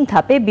মেঘনায় 3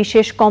 ধাপে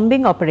বিশেষ কম্বিং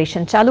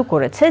অপারেশন চালু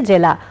করেছে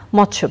জেলা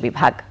মৎস্য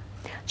বিভাগ।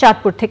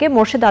 চাঁদপুর থেকে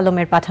মোর্শেদ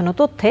আলমের পাঠানো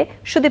তথ্যে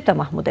সুদীপ্তা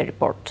মাহমুদের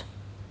রিপোর্ট।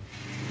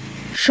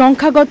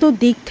 সংখ্যাগত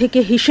দিক থেকে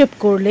হিসেব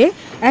করলে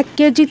 1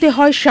 কেজিতে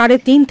হয়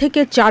 3.5 থেকে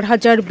 4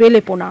 হাজার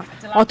বেলে পোনা,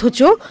 অথচ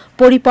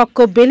পরিপক্ক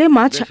বেলে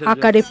মাছ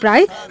আকারে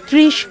প্রায়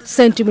 30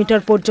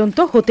 সেন্টিমিটার পর্যন্ত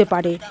হতে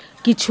পারে।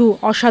 কিছু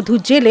অসাধু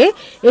জেলে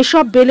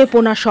এসব বেলে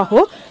পোনা সহ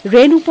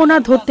রেণু পোনা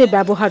ধরতে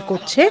ব্যবহার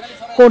করছে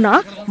কোনা,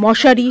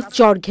 মশারি,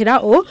 চরঘেরা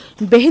ও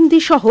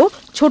বেহেন্দি সহ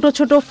ছোট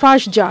ছোট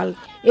ফাঁস জাল।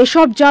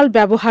 এসব জাল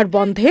ব্যবহার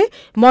বন্ধে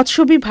মৎস্য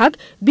বিভাগ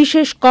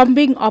বিশেষ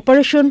কম্বিং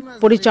অপারেশন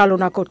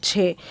পরিচালনা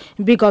করছে।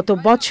 বিগত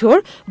বছর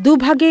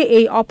দুভাগে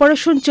এই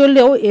অপারেশন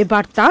চললেও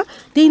এবার তা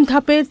 3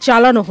 ধাপে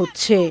চালানো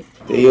হচ্ছে।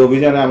 এই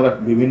অভিযানে আমরা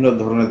বিভিন্ন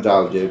ধরনের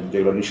জাল,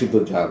 যেগুলো নিষিদ্ধ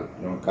জাল,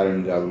 যেমন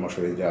কারেন্ট জাল,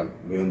 মশারি জাল,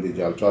 বেহেন্দি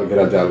জাল,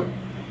 চরঘেরা জাল,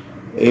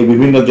 এই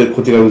বিভিন্ন যে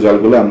ক্ষতিকারক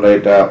জালগুলো আমরা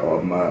এটা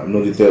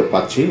নদীতে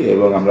পাচ্ছি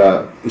এবং আমরা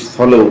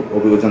স্থলেও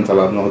অভিযান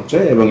চালানো হচ্ছে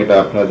এবং এটা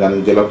আপনারা জানেন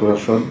জেলা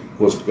প্রশাসন,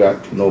 কোস্টগার্ড,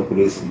 নৌ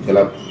পুলিশ,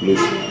 জেলা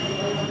পুলিশ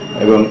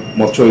এবং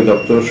মৎস্য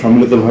অধিদপ্তর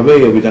সম্মিলিতভাবে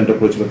এই অভিযানটা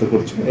পরিচালিত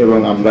করছে এবং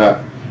আমরা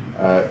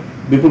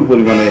বিপুল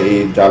পরিমাণে এই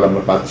জাল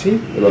আমরা পাচ্ছি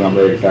এবং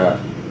আমরা এটা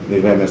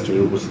নির্বাহী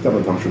ম্যাজিস্ট্রেটের উপস্থিতিতে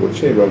আমরা ধ্বংস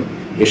করছি এবং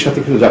এর সাথে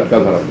কিছু জাটকা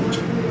ধরা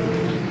পড়ছে।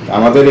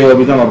 আমাদের এই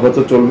অভিযান অব্যাহত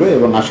চলবে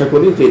এবং আশা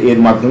করি যে এর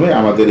মাধ্যমে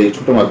আমাদের এই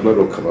ছোট মাছগুলো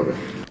রক্ষা পাবে।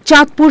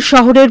 চাঁদপুর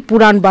শহরের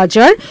পুরান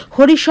বাজার,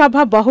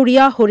 হরিসভা,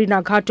 বহরিয়া,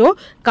 হরিণাঘাট ও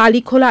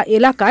কালীখোলা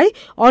এলাকায়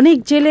অনেক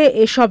জেলে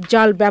এসব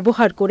জাল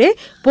ব্যবহার করে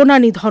পোনা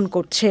নিধন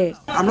করছে।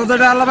 আমরা তো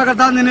এটা আল্লাহর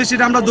দান নিয়েছি,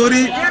 আমরা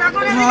ধরি,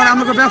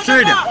 আমাদের ব্যবসা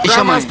এটা।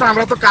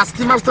 আমরা তো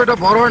কাস্কি মাছ, তো এটা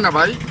বড় হয় না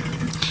ভাই,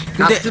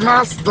 কাস্কি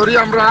মাছ ধরি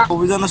আমরা।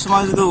 অভিযানের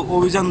সময় যদি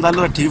অভিযান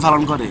জালরা ঠিক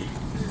পালন করে,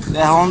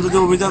 এখন যদি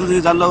অভিযান যদি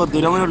জালরা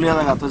ধরে আমরা লিয়া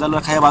জায়গা, তো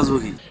জালরা খাইয়ে বাঁচবো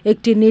কি?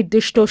 একটি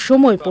নির্দিষ্ট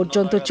সময়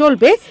পর্যন্ত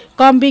চলবে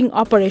combing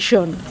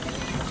operation.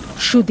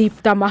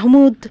 Sudipta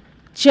Mahmud,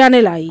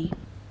 channel I.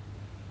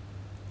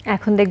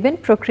 এখন দেখবেন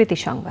প্রকৃতি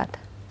সংবাদ।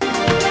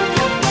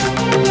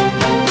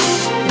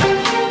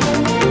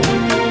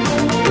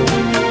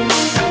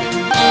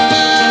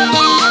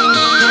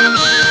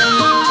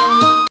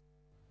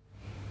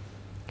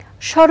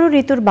 ষড়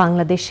ঋতুর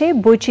বাংলাদেশে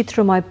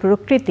বৈচিত্র্যময়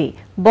প্রকৃতি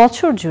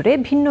বছর জুড়ে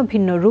ভিন্ন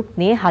ভিন্ন রূপ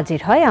নিয়ে হাজির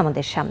হয়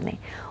আমাদের সামনে।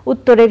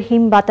 উত্তরের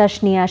হিম বাতাস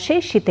নিয়ে আসে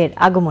শীতের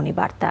আগমনী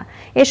বার্তা।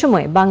 এ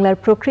সময় বাংলার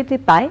প্রকৃতি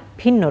পায়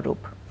ভিন্ন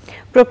রূপ।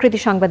 প্রকৃতি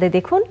সংবাদে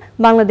দেখুন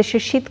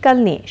বাংলাদেশের শীতকাল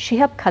নিয়ে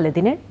শিহাব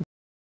খালেদিনের।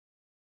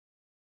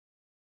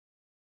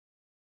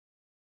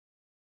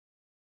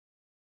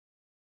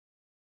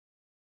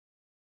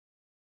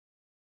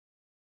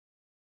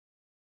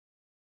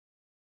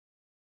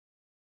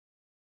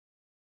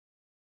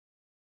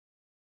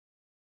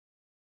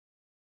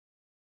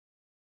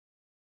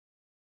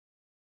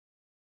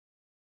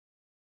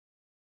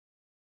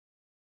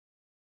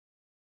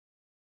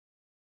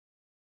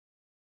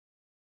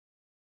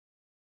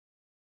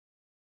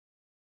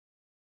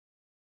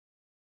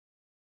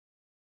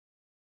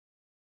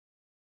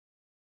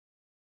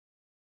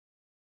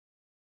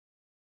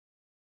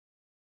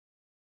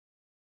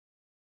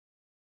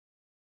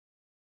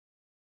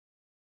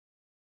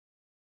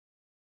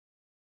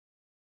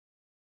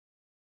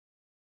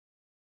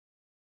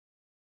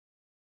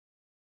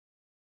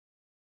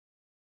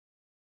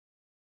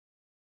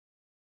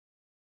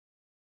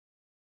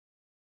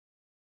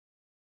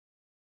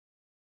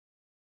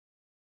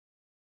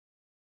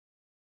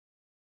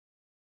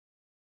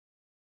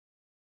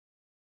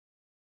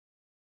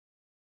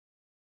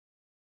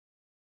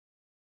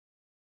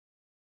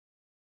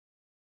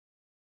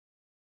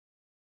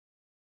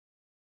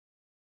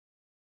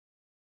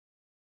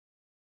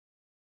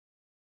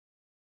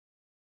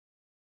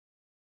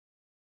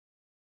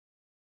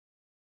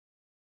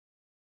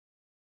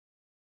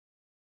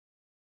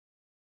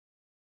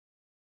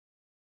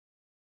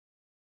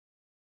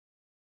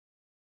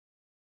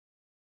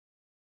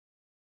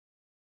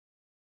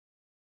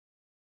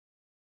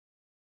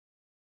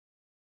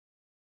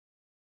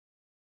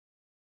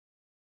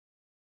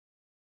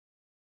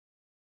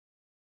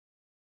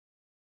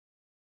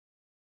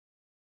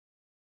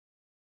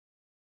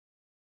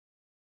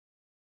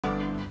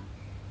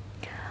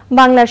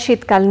 বাংলার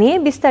শীতকাল নিয়ে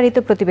বিস্তারিত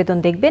প্রতিবেদন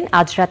দেখবেন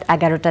আজ রাত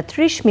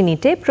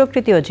 11:30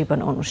 প্রকৃতি ও জীবন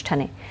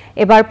অনুষ্ঠানে।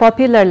 এবার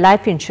পপুলার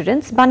লাইফ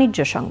ইন্স্যুরেন্স বাণিজ্য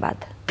সংবাদ।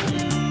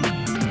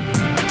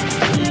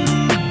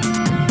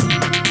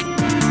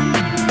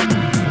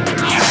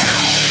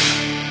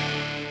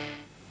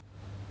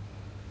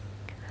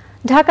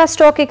 ঢাকা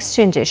স্টক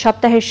এক্সচেঞ্জে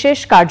সপ্তাহের শেষ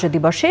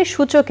কার্যদিবসে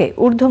সূচকে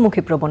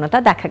ঊর্ধ্বমুখী প্রবণতা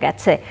দেখা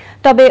গেছে,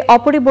 তবে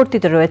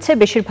অপরিবর্তিত রয়েছে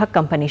বেশিরভাগ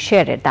কোম্পানির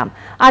শেয়ারের দাম।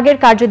 আগের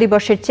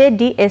কার্যদিবসের চেয়ে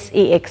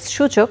ডিএসইএক্স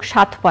সূচক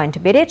 7 পয়েন্ট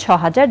বেড়ে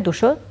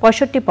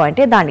 6265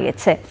 পয়েন্টে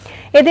দাঁড়িয়েছে।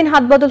 এদিন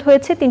হাতবদল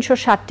হয়েছে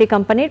 360টি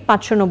কোম্পানির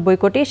 590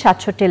 কোটি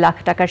 67 লাখ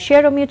টাকার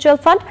শেয়ার ও মিউচুয়াল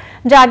ফান্ড,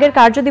 যা আগের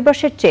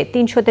কার্যদিবসের চেয়ে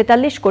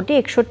 343 কোটি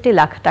 61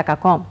 লাখ টাকা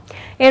কম।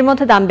 এর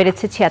মধ্যে দাম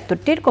বেড়েছে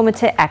 76টির,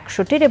 কমেছে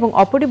 100টির এবং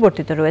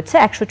অপরিবর্তিত রয়েছে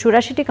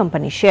 184টি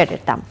কোম্পানির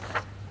শেয়ারের দাম।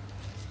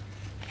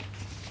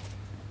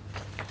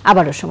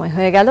 আবারও সময়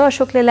হয়ে গেল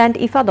Ashok Leyland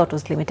Ifad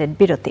autos limited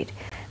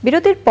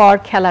বিরতির পর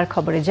খেলার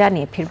খবরে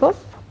জানিয়ে ফিরব।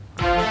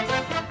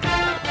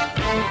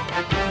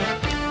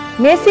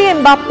 মেসি,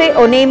 এমবাপ্পে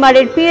ও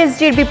নেইমারের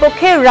পিএসজির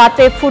বিপক্ষে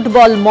রাতে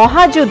ফুটবল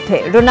মহাযুদ্ধে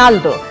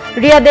রোনালদো।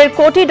 রিয়াদের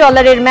কোটি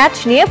ডলারের ম্যাচ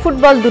নিয়ে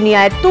ফুটবল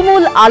দুনিয়ায়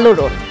তুমুল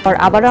আলোড়ন।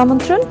 আবারও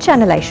আমন্ত্রণ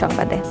চ্যানেল আই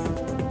সংবাদে।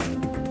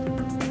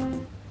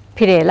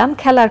 ফিরে এলাম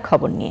খেলার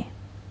খবর নিয়ে।